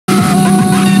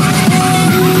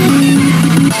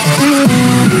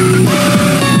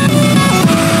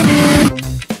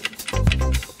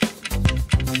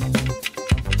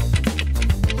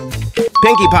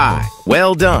Pinkie Pie,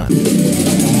 well done.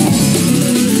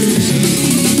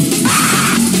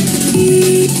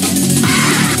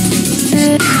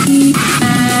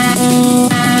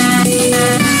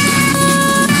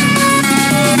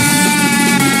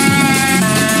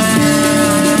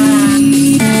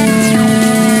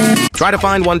 Try to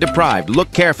find one deprived.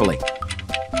 Look carefully.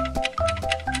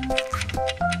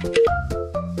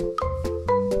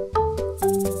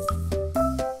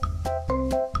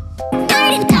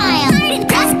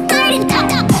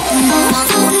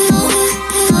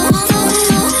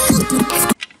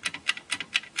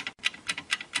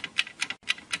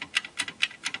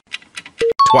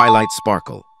 Twilight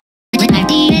Sparkle.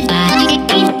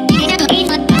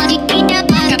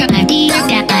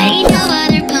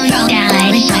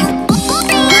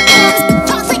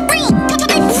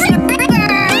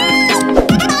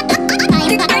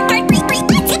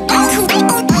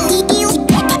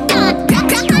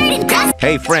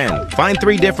 Hey friend, find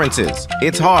 3 differences.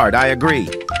 It's hard, I agree.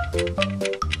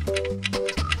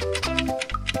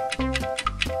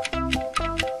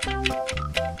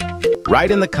 Write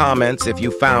in the comments if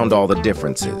you found all the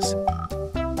differences.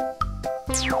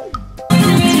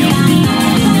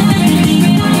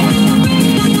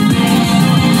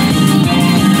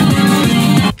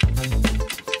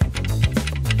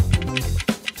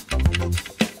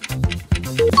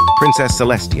 Princess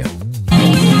Celestia.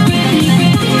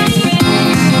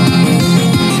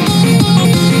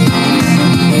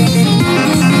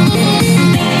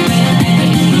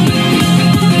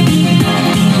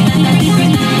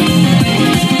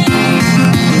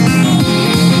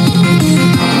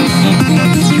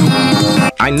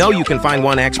 I know you can find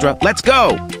one extra. Let's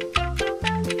go!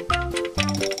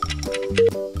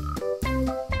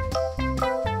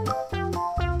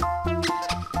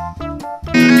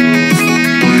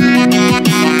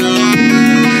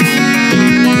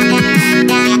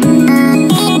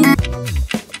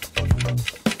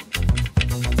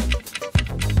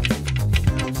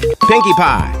 Pinkie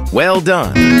Pie, well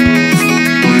done.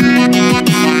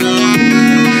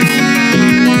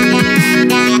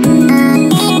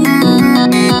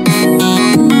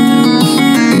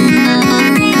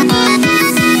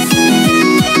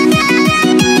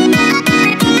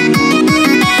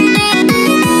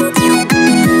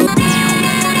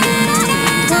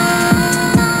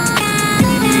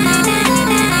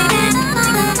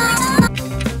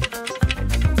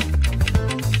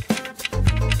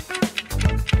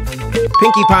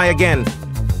 Pinkie Pie again.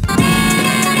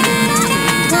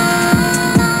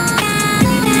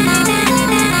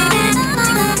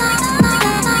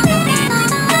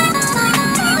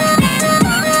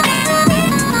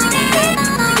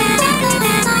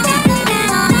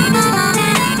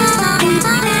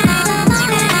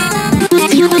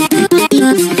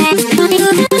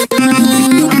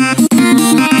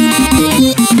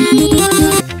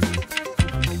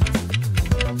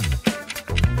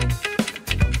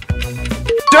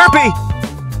 Derpy!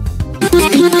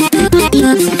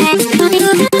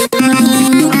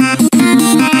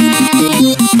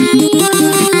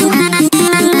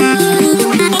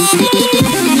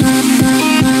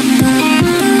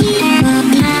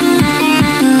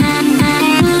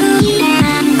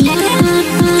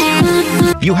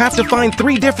 You have to find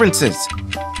 3 differences.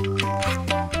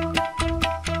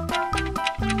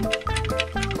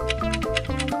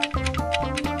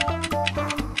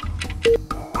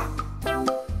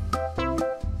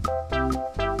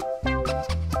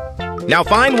 Now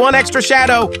find one extra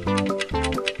shadow.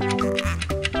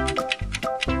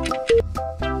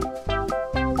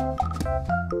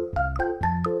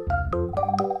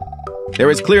 There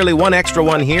is clearly one extra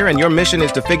one here, and your mission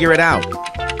is to figure it out.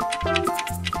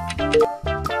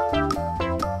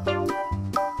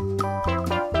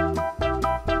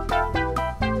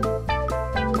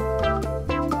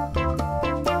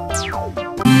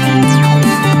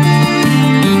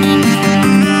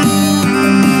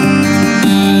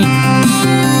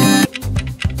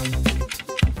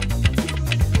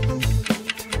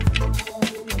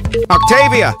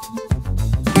 Octavia!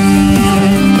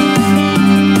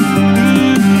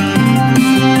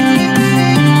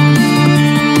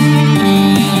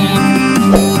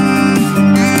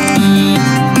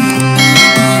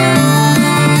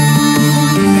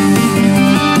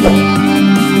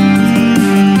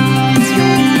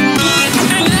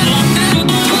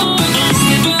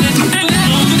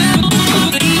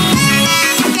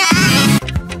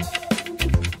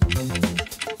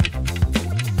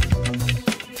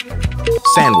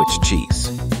 Sandwich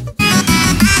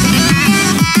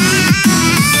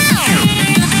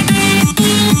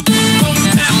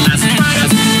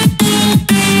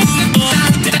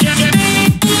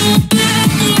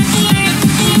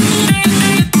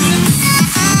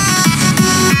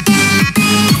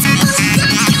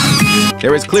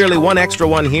There is clearly one extra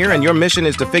one here, and your mission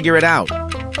is to figure it out.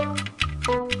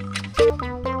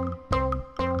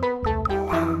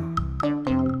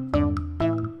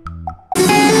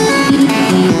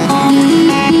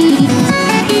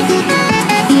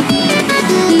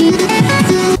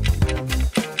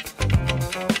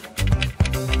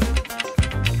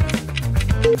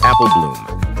 Apple bloom.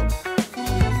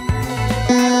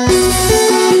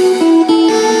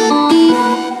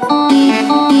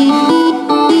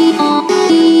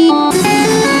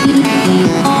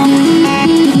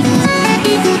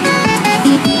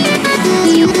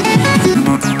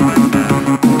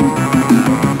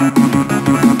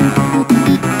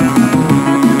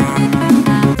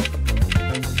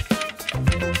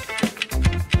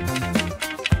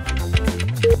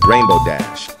 Rainbow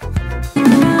dash.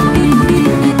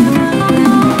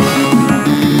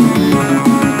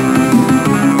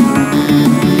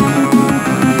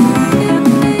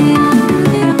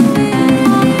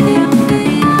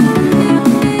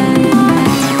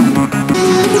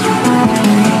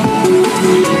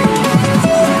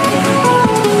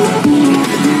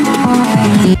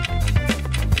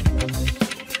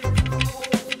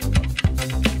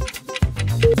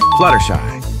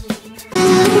 Fluttershy.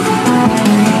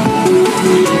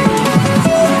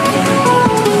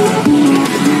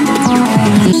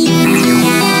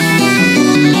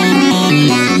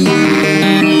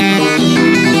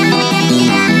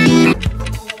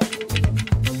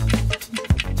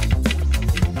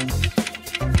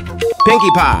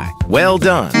 Pinkie Pie, well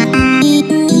done.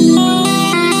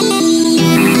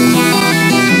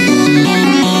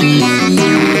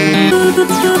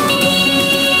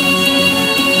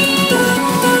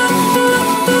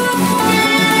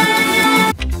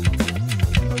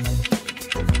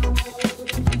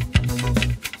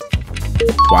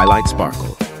 Twilight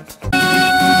Sparkle.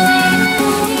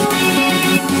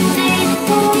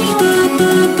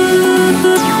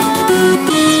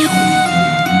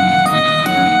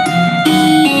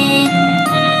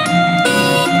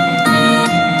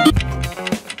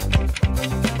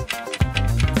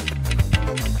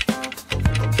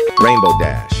 Rainbow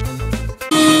dash.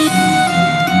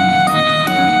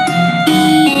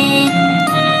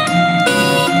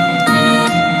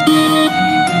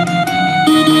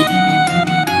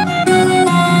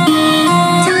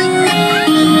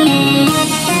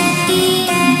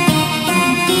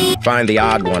 Find the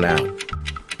odd one out.